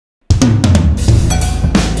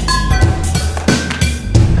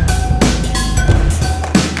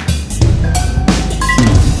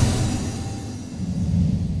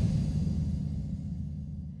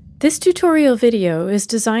This tutorial video is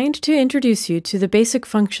designed to introduce you to the basic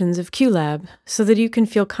functions of QLab so that you can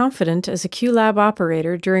feel confident as a QLab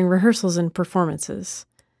operator during rehearsals and performances.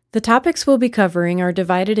 The topics we'll be covering are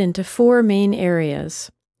divided into 4 main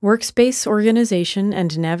areas: workspace organization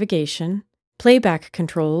and navigation, playback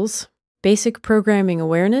controls, basic programming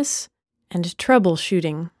awareness, and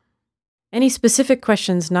troubleshooting. Any specific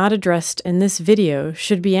questions not addressed in this video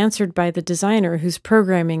should be answered by the designer who's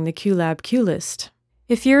programming the QLab QList.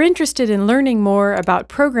 If you're interested in learning more about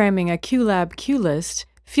programming a QLab QList,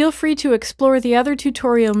 feel free to explore the other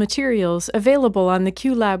tutorial materials available on the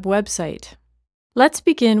QLab website. Let's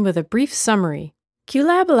begin with a brief summary.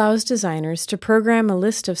 QLab allows designers to program a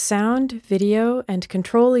list of sound, video, and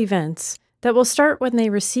control events that will start when they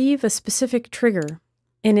receive a specific trigger.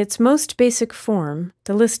 In its most basic form,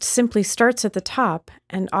 the list simply starts at the top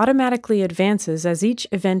and automatically advances as each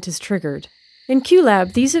event is triggered. In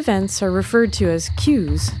QLab, these events are referred to as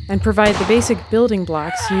cues and provide the basic building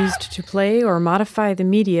blocks used to play or modify the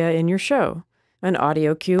media in your show. An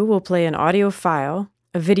audio cue will play an audio file,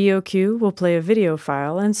 a video cue will play a video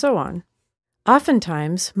file, and so on.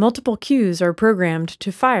 Oftentimes, multiple cues are programmed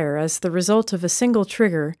to fire as the result of a single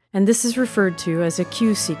trigger, and this is referred to as a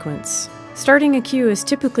cue sequence. Starting a cue is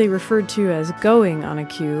typically referred to as going on a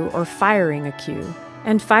cue or firing a cue.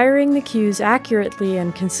 And firing the cues accurately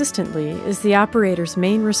and consistently is the operator's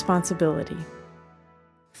main responsibility.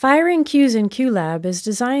 Firing cues in QLab is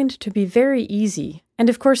designed to be very easy, and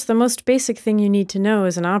of course the most basic thing you need to know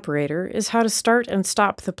as an operator is how to start and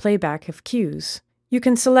stop the playback of cues. You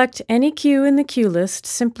can select any cue in the cue list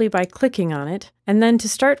simply by clicking on it, and then to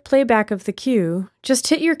start playback of the cue, just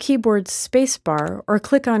hit your keyboard's spacebar or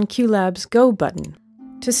click on QLab's Go button.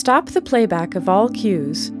 To stop the playback of all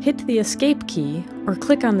cues, hit the Escape key or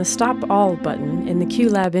click on the Stop All button in the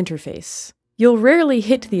QLab interface. You'll rarely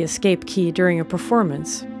hit the Escape key during a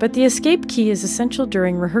performance, but the Escape key is essential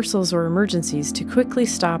during rehearsals or emergencies to quickly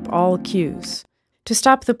stop all cues. To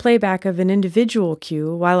stop the playback of an individual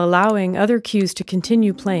cue while allowing other cues to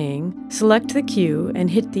continue playing, select the cue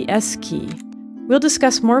and hit the S key. We'll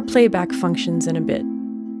discuss more playback functions in a bit.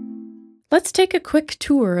 Let's take a quick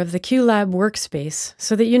tour of the QLab workspace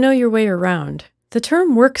so that you know your way around. The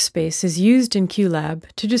term workspace is used in QLab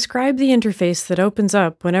to describe the interface that opens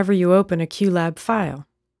up whenever you open a QLab file.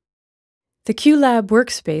 The QLab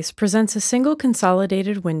workspace presents a single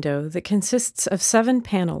consolidated window that consists of 7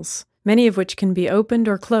 panels, many of which can be opened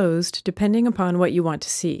or closed depending upon what you want to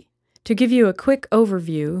see. To give you a quick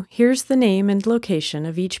overview, here's the name and location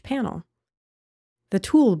of each panel. The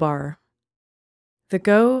toolbar, the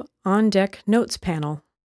Go On Deck Notes panel,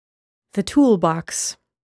 the toolbox,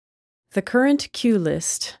 the current cue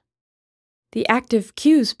list, the active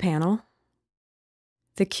cues panel,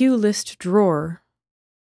 the cue list drawer,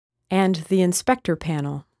 and the inspector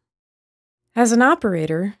panel. As an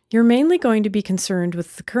operator, you're mainly going to be concerned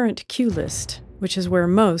with the current cue list, which is where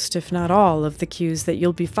most, if not all, of the cues that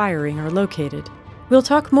you'll be firing are located. We'll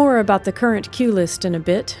talk more about the current cue list in a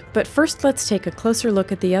bit, but first let's take a closer look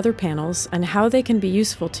at the other panels and how they can be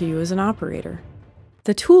useful to you as an operator.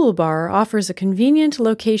 The toolbar offers a convenient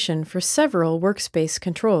location for several workspace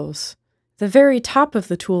controls. The very top of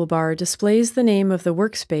the toolbar displays the name of the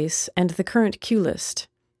workspace and the current cue list.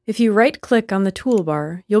 If you right-click on the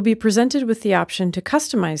toolbar, you'll be presented with the option to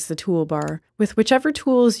customize the toolbar with whichever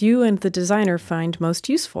tools you and the designer find most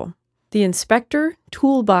useful. The Inspector,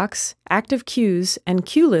 Toolbox, Active Cues, and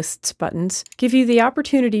Cue Lists buttons give you the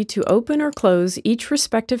opportunity to open or close each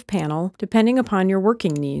respective panel depending upon your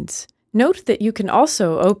working needs. Note that you can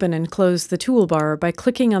also open and close the toolbar by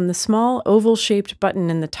clicking on the small oval-shaped button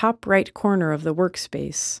in the top right corner of the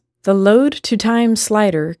workspace. The Load to Time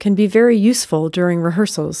slider can be very useful during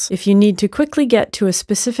rehearsals if you need to quickly get to a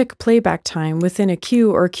specific playback time within a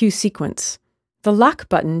cue or cue sequence. The Lock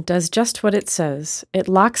button does just what it says. It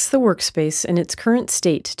locks the workspace in its current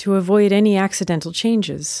state to avoid any accidental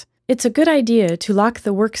changes. It's a good idea to lock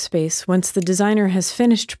the workspace once the designer has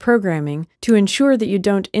finished programming to ensure that you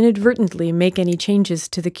don't inadvertently make any changes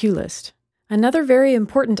to the cue list. Another very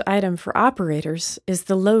important item for operators is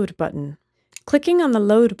the Load button. Clicking on the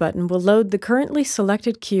Load button will load the currently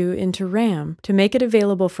selected cue into RAM to make it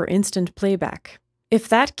available for instant playback. If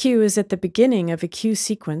that cue is at the beginning of a cue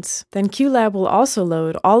sequence, then QLab will also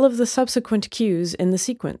load all of the subsequent cues in the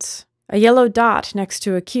sequence. A yellow dot next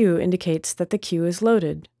to a cue indicates that the cue is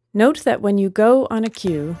loaded. Note that when you go on a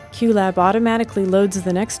queue, QLab automatically loads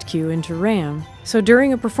the next queue into RAM, so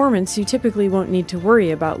during a performance you typically won't need to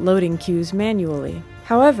worry about loading queues manually.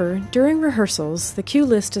 However, during rehearsals, the queue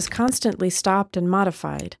list is constantly stopped and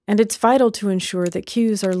modified, and it's vital to ensure that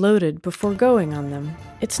queues are loaded before going on them.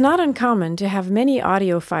 It's not uncommon to have many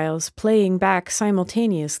audio files playing back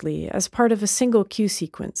simultaneously as part of a single queue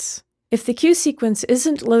sequence. If the queue sequence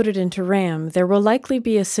isn't loaded into RAM, there will likely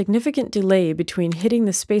be a significant delay between hitting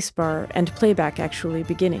the spacebar and playback actually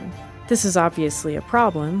beginning. This is obviously a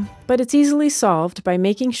problem, but it's easily solved by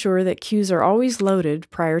making sure that queues are always loaded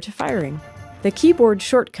prior to firing. The keyboard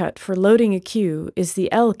shortcut for loading a queue is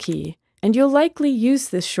the L key, and you'll likely use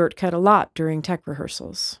this shortcut a lot during tech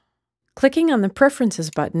rehearsals. Clicking on the Preferences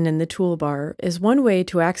button in the toolbar is one way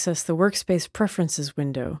to access the Workspace Preferences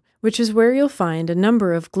window, which is where you'll find a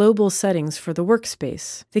number of global settings for the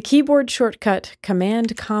workspace. The keyboard shortcut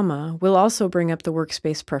Command, will also bring up the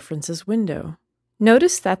Workspace Preferences window.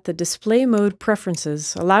 Notice that the display mode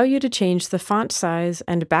preferences allow you to change the font size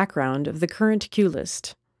and background of the current queue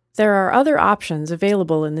list. There are other options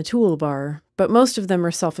available in the toolbar, but most of them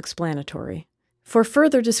are self-explanatory. For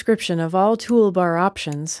further description of all toolbar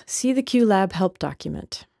options, see the QLab help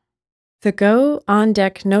document. The Go On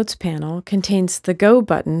Deck Notes panel contains the Go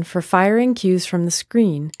button for firing cues from the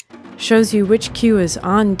screen, shows you which cue is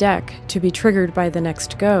on deck to be triggered by the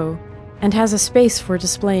next go, and has a space for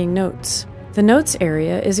displaying notes. The Notes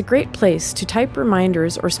area is a great place to type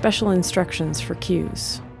reminders or special instructions for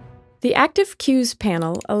cues. The Active Cues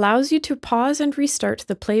panel allows you to pause and restart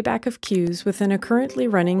the playback of cues within a currently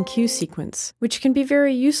running cue sequence, which can be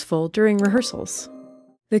very useful during rehearsals.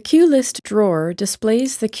 The Cue List drawer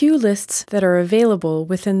displays the cue lists that are available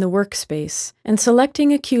within the workspace, and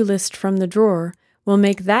selecting a cue list from the drawer will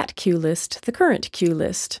make that cue list the current cue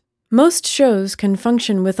list. Most shows can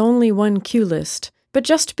function with only one cue list, but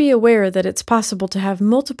just be aware that it's possible to have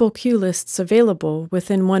multiple cue lists available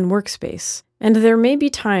within one workspace, and there may be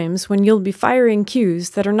times when you'll be firing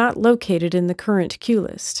cues that are not located in the current cue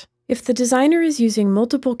list. If the designer is using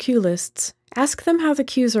multiple cue lists, ask them how the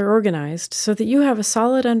cues are organized so that you have a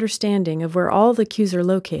solid understanding of where all the cues are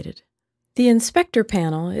located. The Inspector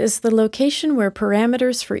panel is the location where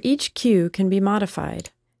parameters for each cue can be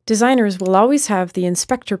modified. Designers will always have the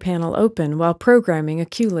Inspector panel open while programming a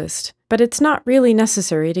cue list, but it's not really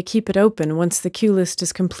necessary to keep it open once the cue list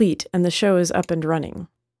is complete and the show is up and running.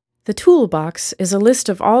 The Toolbox is a list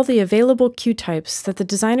of all the available cue types that the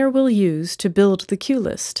designer will use to build the cue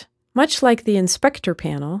list. Much like the Inspector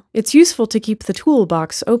panel, it's useful to keep the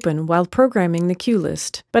Toolbox open while programming the cue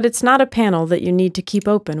list, but it's not a panel that you need to keep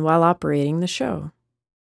open while operating the show.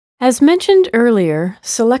 As mentioned earlier,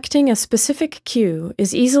 selecting a specific cue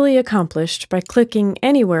is easily accomplished by clicking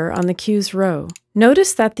anywhere on the cues row.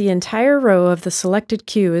 Notice that the entire row of the selected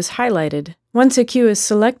cue is highlighted. Once a cue is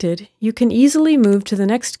selected, you can easily move to the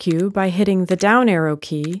next cue by hitting the down arrow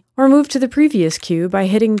key, or move to the previous cue by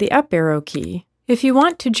hitting the up arrow key. If you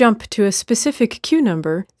want to jump to a specific cue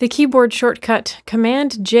number, the keyboard shortcut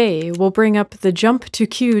Command J will bring up the Jump to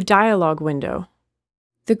Cue dialog window.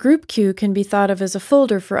 The group queue can be thought of as a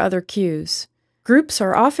folder for other cues. Groups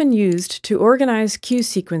are often used to organize cue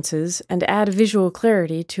sequences and add visual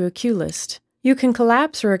clarity to a cue list. You can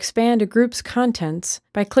collapse or expand a group's contents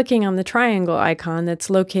by clicking on the triangle icon that's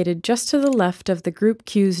located just to the left of the group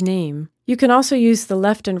queue's name. You can also use the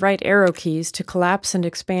left and right arrow keys to collapse and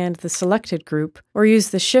expand the selected group, or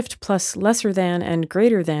use the Shift plus lesser than and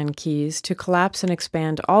greater than keys to collapse and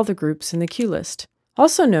expand all the groups in the cue list.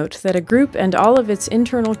 Also note that a group and all of its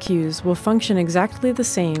internal cues will function exactly the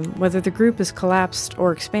same whether the group is collapsed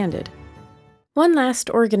or expanded. One last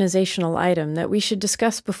organizational item that we should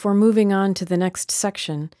discuss before moving on to the next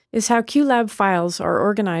section is how QLab files are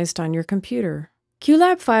organized on your computer.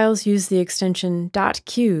 QLab files use the extension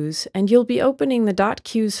 .queues, and you'll be opening the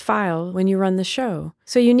 .queues file when you run the show,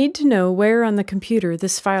 so you need to know where on the computer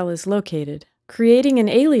this file is located. Creating an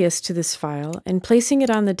alias to this file and placing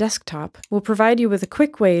it on the desktop will provide you with a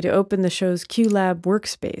quick way to open the show's QLab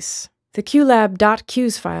workspace. The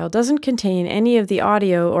QLab.queues file doesn't contain any of the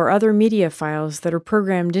audio or other media files that are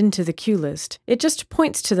programmed into the cue list. It just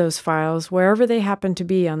points to those files wherever they happen to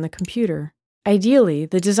be on the computer. Ideally,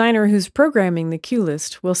 the designer who's programming the cue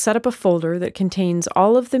list will set up a folder that contains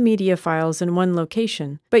all of the media files in one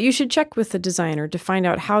location, but you should check with the designer to find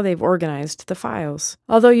out how they've organized the files.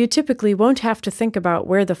 Although you typically won't have to think about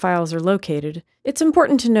where the files are located, it's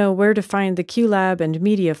important to know where to find the QLab and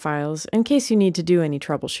media files in case you need to do any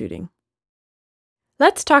troubleshooting.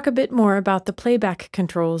 Let's talk a bit more about the playback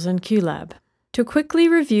controls in QLab. To quickly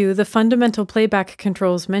review the fundamental playback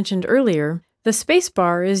controls mentioned earlier, the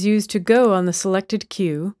spacebar is used to go on the selected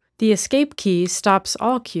cue, The escape key stops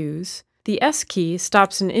all cues, the S key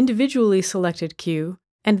stops an individually selected cue,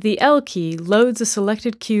 and the L key loads a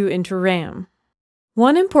selected cue into RAM.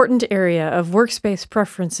 One important area of workspace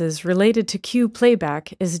preferences related to cue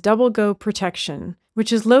playback is double go protection,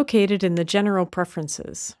 which is located in the General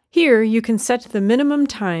Preferences. Here, you can set the minimum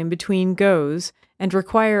time between goes and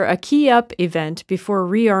require a key up event before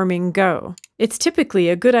rearming go. It's typically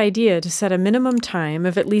a good idea to set a minimum time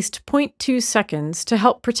of at least 0.2 seconds to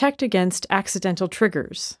help protect against accidental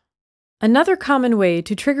triggers. Another common way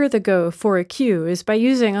to trigger the go for a cue is by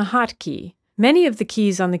using a hotkey. Many of the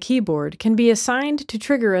keys on the keyboard can be assigned to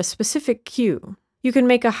trigger a specific cue. You can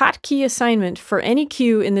make a hotkey assignment for any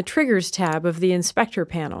cue in the Triggers tab of the Inspector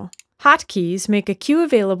panel. Hotkeys make a cue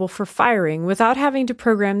available for firing without having to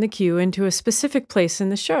program the cue into a specific place in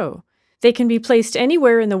the show. They can be placed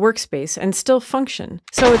anywhere in the workspace and still function,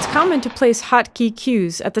 so it's common to place hotkey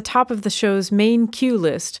cues at the top of the show's main cue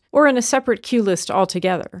list or in a separate cue list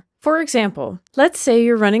altogether. For example, let's say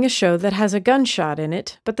you're running a show that has a gunshot in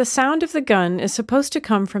it, but the sound of the gun is supposed to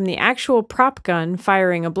come from the actual prop gun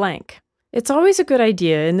firing a blank. It's always a good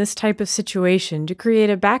idea in this type of situation to create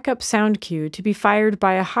a backup sound cue to be fired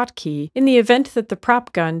by a hotkey in the event that the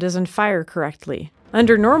prop gun doesn't fire correctly.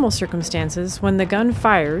 Under normal circumstances, when the gun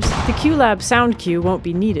fires, the QLab sound cue won't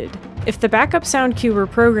be needed. If the backup sound cue were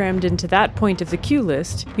programmed into that point of the cue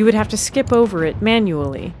list, you would have to skip over it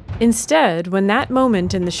manually. Instead, when that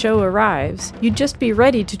moment in the show arrives, you'd just be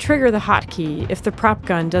ready to trigger the hotkey if the prop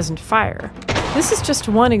gun doesn't fire. This is just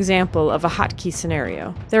one example of a hotkey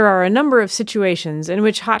scenario. There are a number of situations in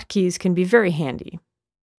which hotkeys can be very handy.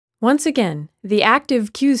 Once again, the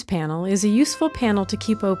Active Cues panel is a useful panel to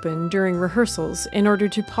keep open during rehearsals in order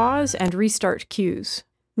to pause and restart cues.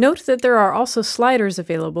 Note that there are also sliders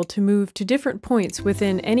available to move to different points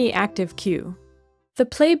within any active cue. The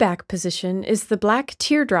playback position is the black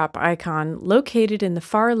teardrop icon located in the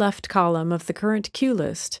far left column of the current cue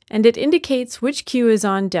list, and it indicates which cue is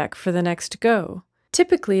on deck for the next go.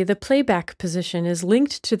 Typically, the playback position is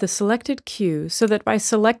linked to the selected cue so that by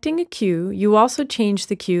selecting a cue, you also change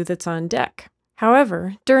the cue that's on deck.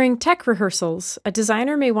 However, during tech rehearsals, a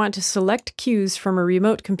designer may want to select cues from a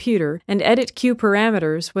remote computer and edit cue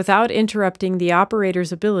parameters without interrupting the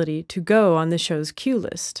operator's ability to go on the show's cue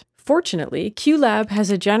list. Fortunately, QLab has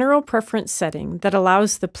a general preference setting that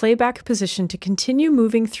allows the playback position to continue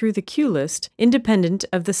moving through the cue list independent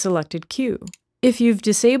of the selected cue. If you've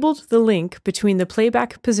disabled the link between the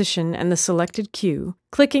playback position and the selected cue,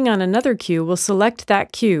 clicking on another cue will select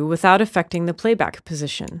that cue without affecting the playback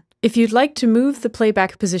position. If you'd like to move the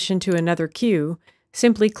playback position to another cue,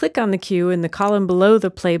 simply click on the cue in the column below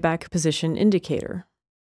the playback position indicator.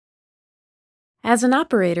 As an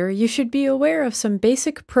operator, you should be aware of some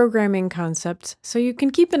basic programming concepts so you can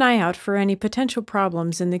keep an eye out for any potential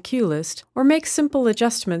problems in the cue list or make simple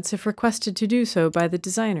adjustments if requested to do so by the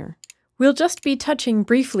designer. We'll just be touching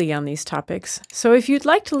briefly on these topics, so if you'd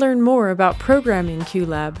like to learn more about programming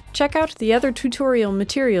QLab, check out the other tutorial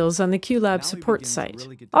materials on the QLab support site.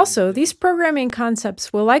 Also, these programming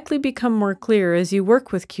concepts will likely become more clear as you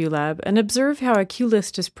work with QLab and observe how a cue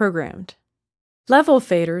list is programmed. Level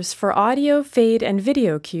faders for audio, fade, and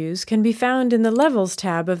video cues can be found in the Levels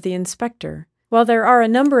tab of the Inspector. While there are a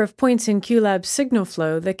number of points in QLab's signal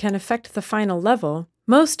flow that can affect the final level,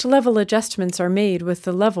 most level adjustments are made with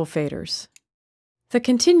the level faders. The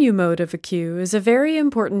continue mode of a cue is a very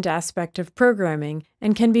important aspect of programming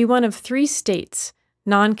and can be one of three states: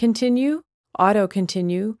 non-continue,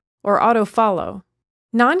 auto-continue, or auto-follow.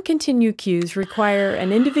 Non-continue cues require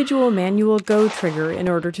an individual manual go trigger in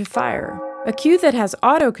order to fire. A cue that has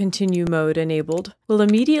auto-continue mode enabled will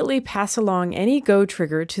immediately pass along any go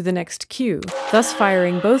trigger to the next cue, thus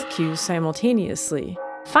firing both cues simultaneously.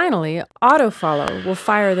 Finally, auto-follow will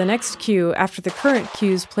fire the next cue after the current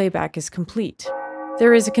cue's playback is complete.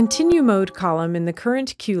 There is a continue mode column in the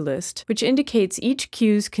current cue list, which indicates each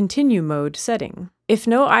cue's continue mode setting. If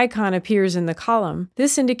no icon appears in the column,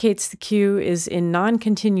 this indicates the cue is in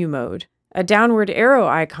non-continue mode. A downward arrow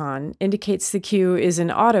icon indicates the cue is in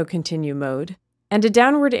auto-continue mode, and a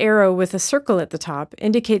downward arrow with a circle at the top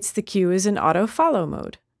indicates the cue is in auto-follow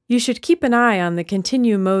mode. You should keep an eye on the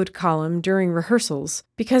continue mode column during rehearsals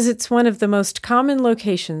because it's one of the most common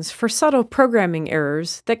locations for subtle programming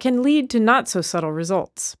errors that can lead to not-so-subtle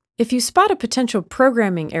results. If you spot a potential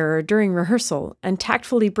programming error during rehearsal and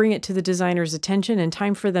tactfully bring it to the designer's attention in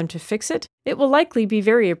time for them to fix it, it will likely be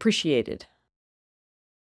very appreciated.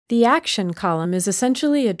 The action column is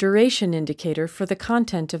essentially a duration indicator for the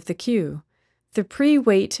content of the cue. The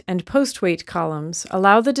pre-wait and post-wait columns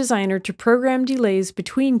allow the designer to program delays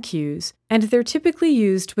between cues, and they're typically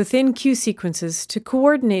used within cue sequences to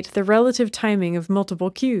coordinate the relative timing of multiple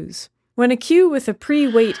cues. When a cue with a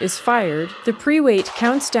pre-wait is fired, the pre-wait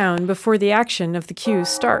counts down before the action of the cue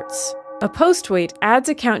starts. A post-wait adds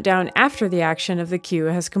a countdown after the action of the cue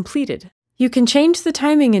has completed. You can change the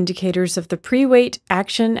timing indicators of the pre-wait,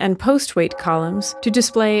 action, and post-wait columns to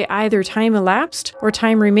display either time elapsed or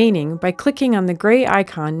time remaining by clicking on the gray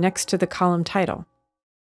icon next to the column title.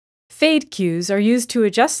 Fade cues are used to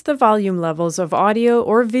adjust the volume levels of audio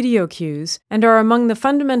or video cues and are among the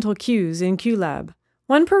fundamental cues in QLab.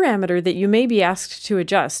 One parameter that you may be asked to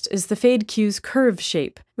adjust is the fade cue's curve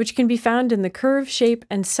shape, which can be found in the Curve Shape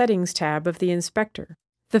and Settings tab of the inspector.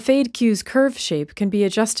 The fade cue's curve shape can be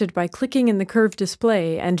adjusted by clicking in the curve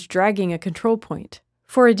display and dragging a control point.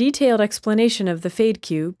 For a detailed explanation of the fade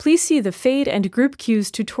cue, please see the Fade and Group Cues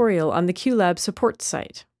tutorial on the QLab support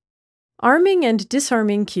site. Arming and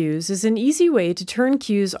disarming cues is an easy way to turn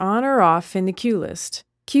cues on or off in the cue list.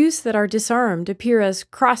 Cues that are disarmed appear as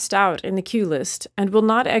crossed out in the cue list and will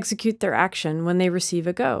not execute their action when they receive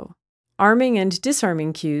a go. Arming and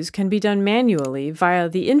disarming cues can be done manually via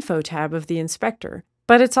the Info tab of the inspector,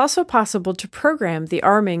 but it's also possible to program the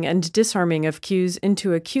arming and disarming of cues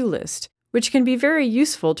into a cue list, which can be very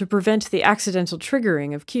useful to prevent the accidental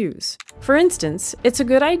triggering of cues. For instance, it's a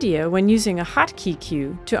good idea when using a hotkey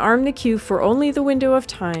cue to arm the cue for only the window of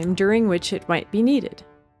time during which it might be needed.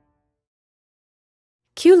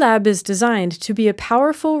 QLab is designed to be a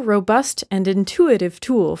powerful, robust, and intuitive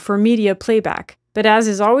tool for media playback, but as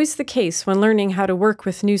is always the case when learning how to work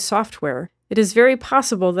with new software, it is very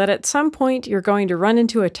possible that at some point you're going to run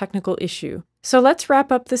into a technical issue. So let's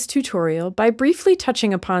wrap up this tutorial by briefly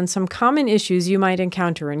touching upon some common issues you might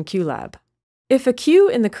encounter in QLab. If a cue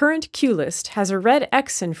in the current cue list has a red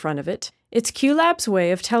X in front of it, it's QLab's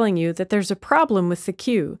way of telling you that there's a problem with the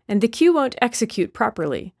cue, and the cue won't execute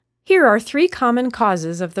properly. Here are 3 common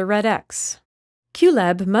causes of the red X.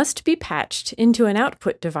 QLab must be patched into an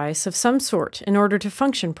output device of some sort in order to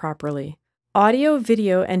function properly. Audio,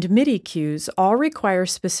 video, and MIDI cues all require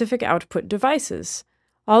specific output devices.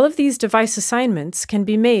 All of these device assignments can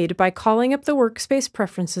be made by calling up the Workspace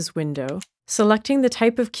Preferences window, selecting the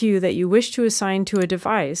type of cue that you wish to assign to a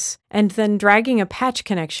device, and then dragging a patch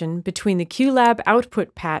connection between the QLab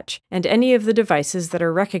output patch and any of the devices that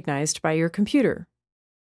are recognized by your computer.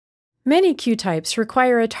 Many cue types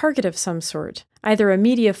require a target of some sort, either a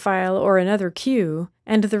media file or another cue,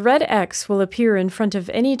 and the red X will appear in front of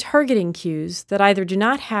any targeting cues that either do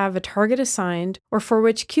not have a target assigned or for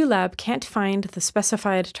which QLab can't find the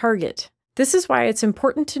specified target. This is why it's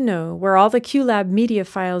important to know where all the QLab media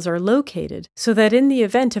files are located, so that in the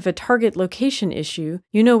event of a target location issue,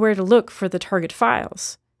 you know where to look for the target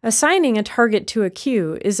files. Assigning a target to a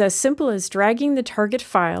cue is as simple as dragging the target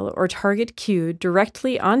file or target cue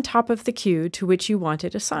directly on top of the cue to which you want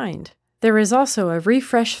it assigned. There is also a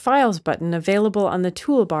Refresh Files button available on the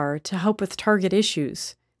toolbar to help with target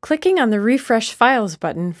issues. Clicking on the Refresh Files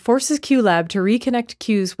button forces QLab to reconnect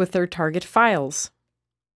cues with their target files.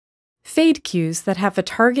 Fade cues that have a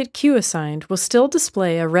target cue assigned will still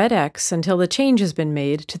display a red X until the change has been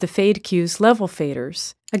made to the fade cue's level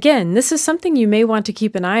faders. Again, this is something you may want to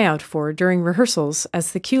keep an eye out for during rehearsals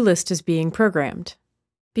as the cue list is being programmed.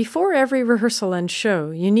 Before every rehearsal and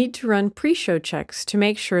show, you need to run pre-show checks to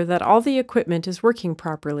make sure that all the equipment is working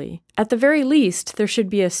properly. At the very least, there should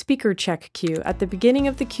be a speaker check cue at the beginning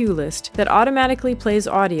of the cue list that automatically plays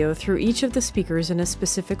audio through each of the speakers in a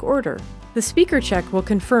specific order. The speaker check will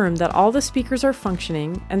confirm that all the speakers are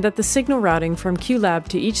functioning and that the signal routing from QLab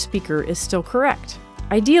to each speaker is still correct.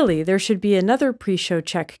 Ideally, there should be another pre-show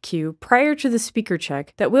check cue prior to the speaker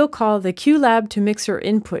check that we'll call the QLab to mixer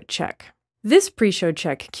input check. This pre-show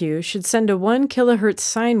check cue should send a 1 kHz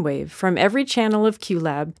sine wave from every channel of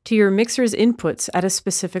QLab to your mixer's inputs at a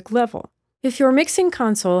specific level. If your mixing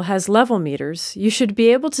console has level meters, you should be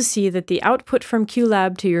able to see that the output from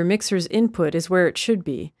QLab to your mixer's input is where it should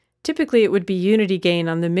be. Typically, it would be unity gain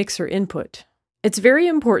on the mixer input. It's very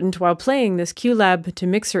important while playing this QLab to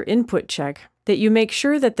mixer input check that you make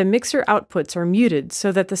sure that the mixer outputs are muted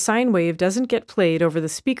so that the sine wave doesn't get played over the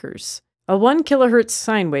speakers. A 1 kHz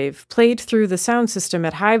sine wave played through the sound system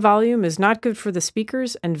at high volume is not good for the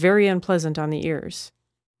speakers and very unpleasant on the ears.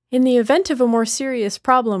 In the event of a more serious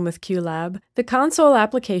problem with QLab, the console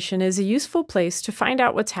application is a useful place to find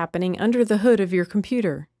out what's happening under the hood of your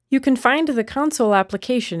computer. You can find the console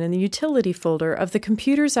application in the utility folder of the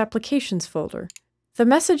computer's applications folder. The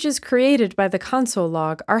messages created by the console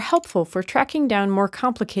log are helpful for tracking down more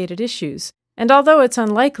complicated issues, And although it's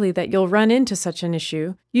unlikely that you'll run into such an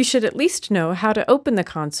issue, you should at least know how to open the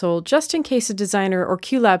console just in case a designer or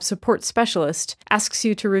QLab support specialist asks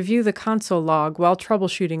you to review the console log while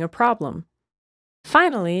troubleshooting a problem.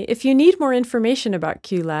 Finally, if you need more information about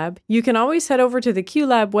QLab, you can always head over to the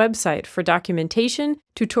QLab website for documentation,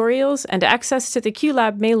 tutorials, and access to the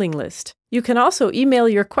QLab mailing list. You can also email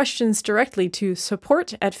your questions directly to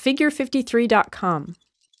support@figure53.com.